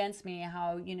raging against me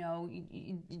how,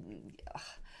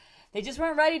 they just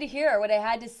weren't ready to hear what I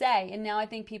had to say. And now I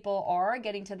think people are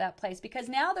getting to that place because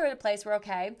now they're at a place where,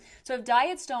 okay, so if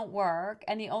diets don't work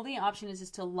and the only option is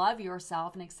just to love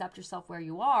yourself and accept yourself where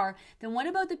you are, then what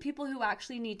about the people who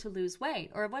actually need to lose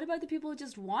weight? Or what about the people who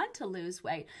just want to lose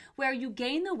weight, where you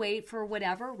gain the weight for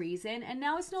whatever reason and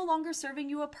now it's no longer serving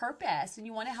you a purpose and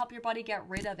you want to help your body get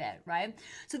rid of it, right?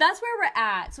 So that's where we're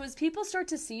at. So as people start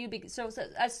to see you,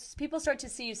 as people start to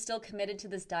see you still committed to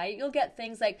this diet, you'll get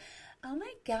things like, oh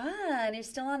my God, you're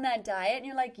still on that diet? And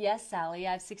you're like, yes, Sally,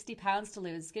 I have 60 pounds to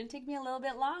lose. It's going to take me a little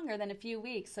bit longer than a few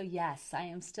weeks. So yes, I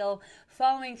am still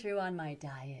following through on my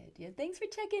diet. Yeah, thanks for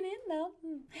checking in though.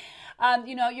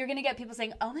 You're going to get people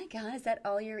saying, oh my God, is that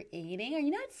all you're eating? Are you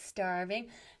not starving?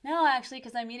 No, actually,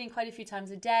 because I'm eating quite a few times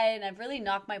a day and I've really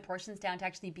knocked my portions down to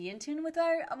actually be in tune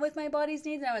with my body's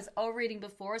needs. And I was overeating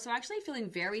before. So I'm actually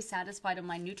feeling very satisfied on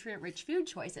my nutrient-rich food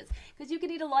choices because you can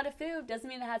eat a lot of food. Doesn't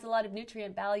mean it has a lot of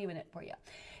nutrient value in it for you.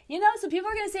 So people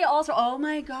are going to say also, oh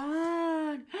my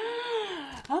God,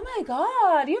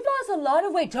 you've lost a lot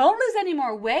of weight. Don't lose any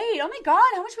more weight. Oh my God,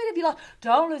 how much weight have you lost?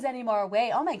 Don't lose any more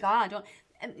weight. Oh my God, don't.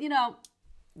 And you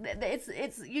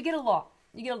get a lot.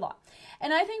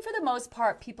 And I think for the most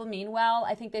part, people mean well.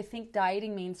 I think they think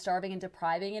dieting means starving and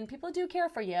depriving, and people do care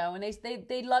for you, and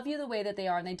they love you the way that they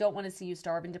are, and they don't want to see you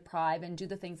starve and deprive and do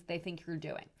the things that they think you're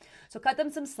doing. So cut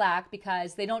them some slack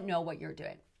because they don't know what you're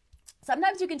doing.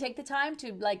 Sometimes you can take the time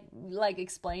to like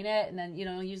explain it, and then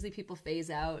usually people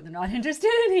phase out and they're not interested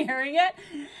in hearing it.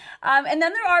 And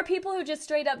then there are people who just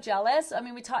straight up jealous. I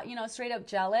mean, we talk, straight up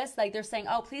jealous. Like they're saying,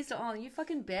 oh, please don't, oh, you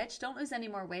fucking bitch, don't lose any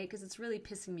more weight because it's really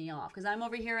pissing me off. Because I'm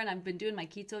over here and I've been doing my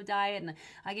keto diet and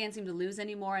I can't seem to lose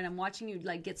anymore, and I'm watching you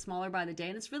get smaller by the day,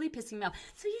 and it's really pissing me off.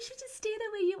 So you should just stay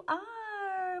the way you are.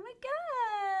 Oh my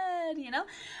God.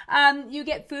 You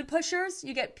get food pushers.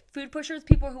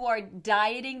 People who are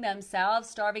dieting themselves,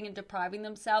 starving and depriving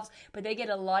themselves, but they get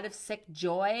a lot of sick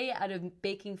joy out of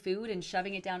baking food and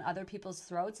shoving it down other people's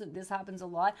throats. This happens a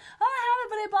lot. Oh, I have it,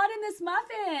 but I bought in this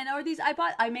muffin, or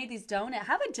I made these donut.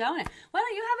 Have a donut. Why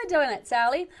don't you have a donut,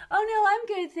 Sally? Oh no, I'm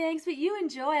good, thanks, but you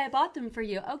enjoy. I bought them for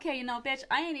you. Okay, bitch,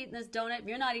 I ain't eating this donut. If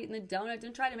you're not eating the donut,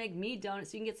 don't try to make me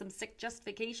donuts so you can get some sick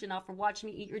justification off for watching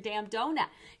me eat your damn donut,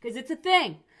 because it's a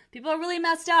thing. People are really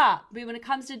messed up. But when it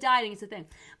comes to dieting, it's a thing.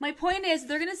 My point is,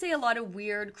 they're going to say a lot of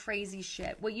weird, crazy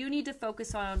shit. What you need to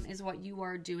focus on is what you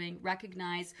are doing.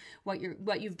 Recognize what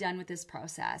you've done with this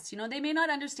process. They may not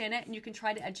understand it, and you can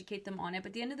try to educate them on it. But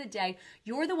at the end of the day,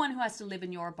 you're the one who has to live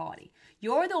in your body.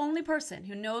 You're the only person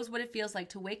who knows what it feels like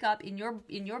to wake up in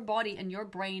your body and your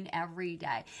brain every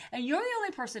day. And you're the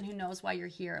only person who knows why you're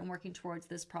here and working towards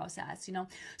this process.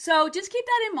 So just keep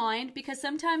that in mind, because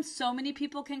sometimes so many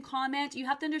people can comment. You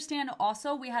have to understand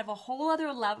also, we have a whole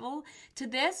other level to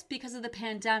this because of the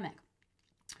pandemic.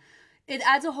 It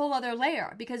adds a whole other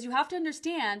layer, because you have to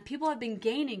understand people have been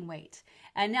gaining weight,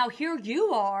 and now here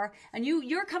you are, and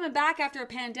you're coming back after a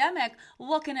pandemic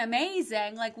looking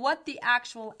amazing. Like, what the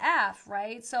actual F,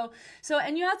 right? So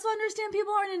and you have to understand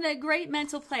people aren't in a great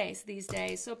mental place these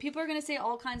days. So people are going to say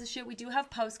all kinds of shit. We do have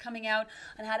posts coming out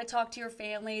on how to talk to your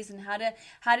families and how to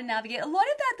navigate. A lot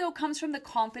of that though comes from the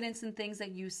confidence in things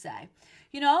that you say.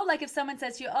 Like if someone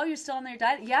says to you, "Oh, you're still on your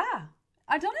diet?" Yeah.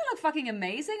 Don't I look fucking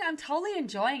amazing? I'm totally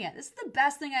enjoying it. This is the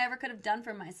best thing I ever could have done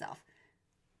for myself.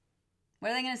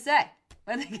 What are they going to say?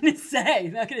 What are they going to say?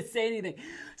 They're not going to say anything.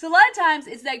 So a lot of times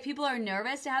it's like people are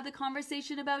nervous to have the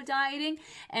conversation about dieting,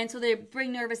 and so they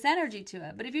bring nervous energy to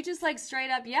it. But if you just like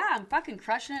straight up, yeah, I'm fucking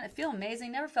crushing it. I feel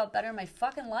amazing. Never felt better in my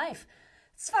fucking life.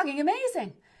 It's fucking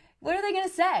amazing. What are they going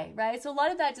to say, right? So a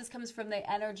lot of that just comes from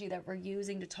the energy that we're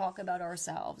using to talk about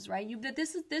ourselves, right?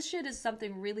 This shit is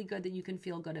something really good that you can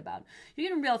feel good about. You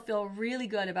can feel really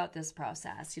good about this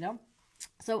process,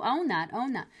 So own that.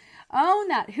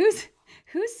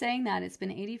 Who's saying that? It's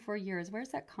been 84 years. Where's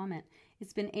that comment?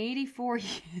 It's been 84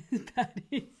 years,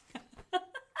 Patty.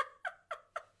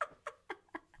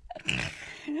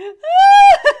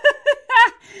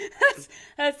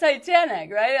 That's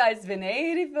Titanic, right? It's been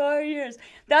 84 years.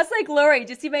 That's like Lori. Did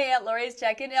you see my Aunt Lori's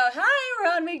check-in? Hi,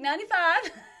 we're on week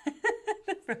 95.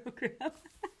 The program.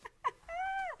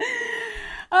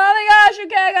 Oh my gosh,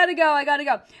 okay, I gotta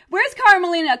go. Where's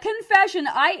Carmelina? Confession,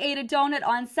 I ate a donut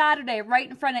on Saturday right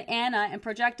in front of Anna and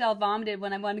projectile vomited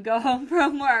when I wanted to go home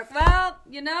from work. Well,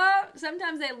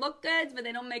 sometimes they look good, but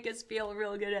they don't make us feel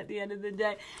real good at the end of the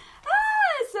day.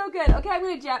 It's so good. Okay, I'm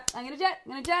gonna jet.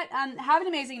 Have an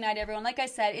amazing night, everyone. Like I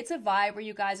said, it's a vibe where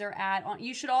you guys are at.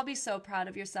 You should all be so proud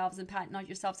of yourselves and patting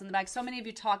yourselves on the back. So many of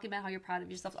you talking about how you're proud of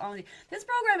yourselves. This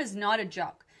program is not a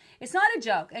joke. It's not a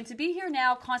joke. And to be here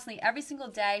now constantly every single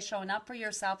day, showing up for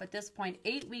yourself at this point,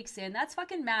 8 weeks in, that's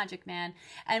fucking magic, man.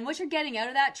 And what you're getting out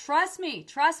of that, trust me,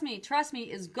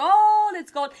 is gold. It's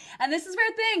gold. And this is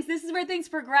where things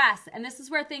progress. And this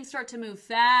is where things start to move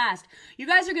fast. You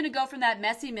guys are going to go from that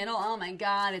messy middle, oh my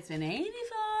God, it's been 84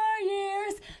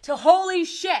 years, to holy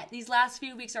shit, these last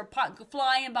few weeks are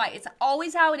flying by. It's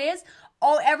always how it is.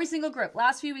 Every single group.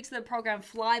 Last few weeks of the program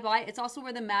fly by. It's also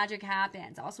where the magic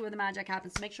happens.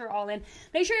 So make sure you're all in.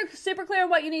 Make sure you're super clear on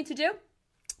what you need to do.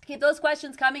 Keep those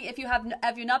questions coming. If you've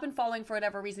not been following for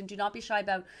whatever reason, do not be shy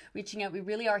about reaching out. We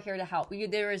really are here to help.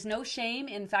 There is no shame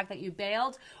in the fact that you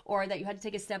bailed or that you had to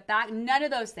take a step back. None of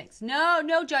those things.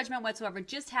 No judgment whatsoever.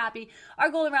 Just happy.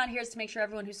 Our goal around here is to make sure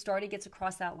everyone who started gets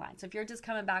across that line. So if you're just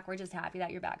coming back, we're just happy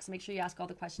that you're back. So make sure you ask all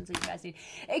the questions that you guys need.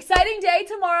 Exciting day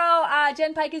tomorrow.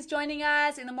 Jen Pike is joining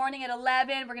us in the morning at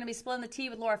 11. We're going to be spilling the tea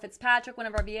with Laura Fitzpatrick, one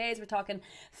of our VAs. We're talking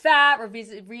fat. We're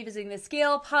revisiting the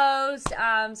scale post.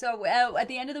 So at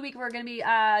the end of the week, we're going to be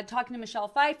talking to Michelle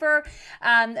Pfeiffer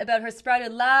about her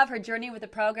sprouted love, her journey with the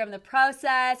program, the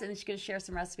process, and she's going to share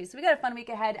some recipes. So we got a fun week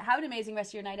ahead. Have an amazing rest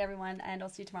of your night, everyone, and I'll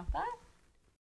see you tomorrow. Bye.